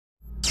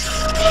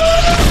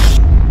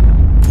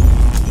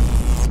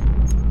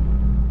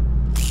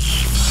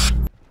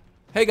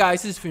Hey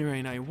guys, this is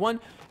Fury91,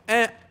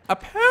 and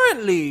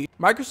apparently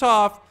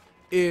Microsoft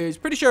is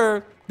pretty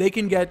sure they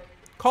can get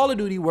Call of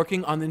Duty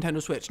working on the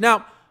Nintendo Switch.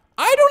 Now,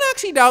 I don't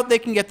actually doubt they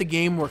can get the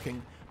game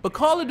working, but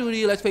Call of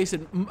Duty, let's face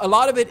it, a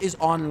lot of it is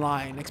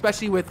online,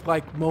 especially with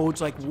like modes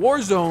like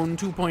Warzone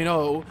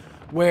 2.0,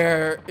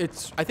 where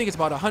I think it's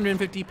about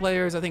 150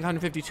 players, I think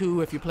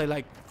 152 if you play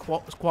like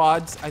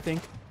squads, I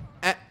think,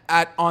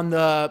 on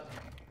the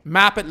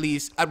map at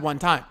least at one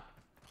time.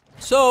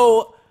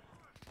 So,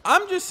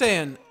 I'm just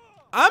saying,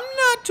 I'm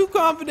not too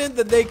confident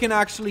that they can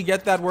actually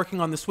get that working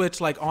on the Switch,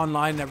 like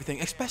online and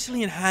everything,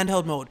 especially in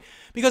handheld mode.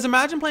 Because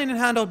imagine playing in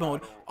handheld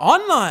mode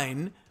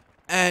online,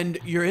 and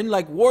you're in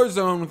like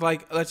Warzone with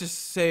like, let's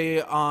just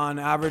say on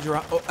average,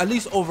 around, at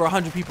least over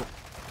 100 people.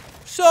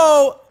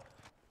 So,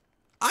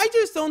 I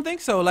just don't think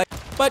so.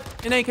 But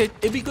in any case,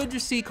 it'd be good to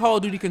see Call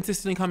of Duty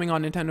consistently coming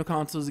on Nintendo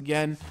consoles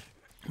again.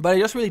 But I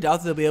just really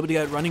doubt that they'll be able to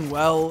get it running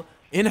well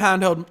in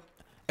handheld,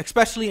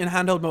 especially in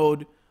handheld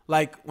mode,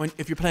 like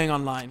if you're playing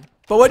online.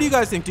 But what do you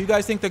guys think? Do you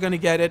guys think they're going to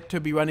get it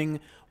to be running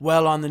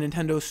well on the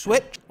Nintendo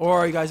Switch? Or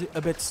are you guys a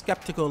bit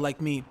skeptical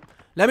like me?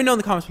 Let me know in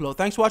the comments below.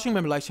 Thanks for watching.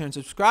 Remember to like, share, and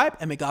subscribe.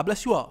 And may God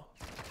bless you all.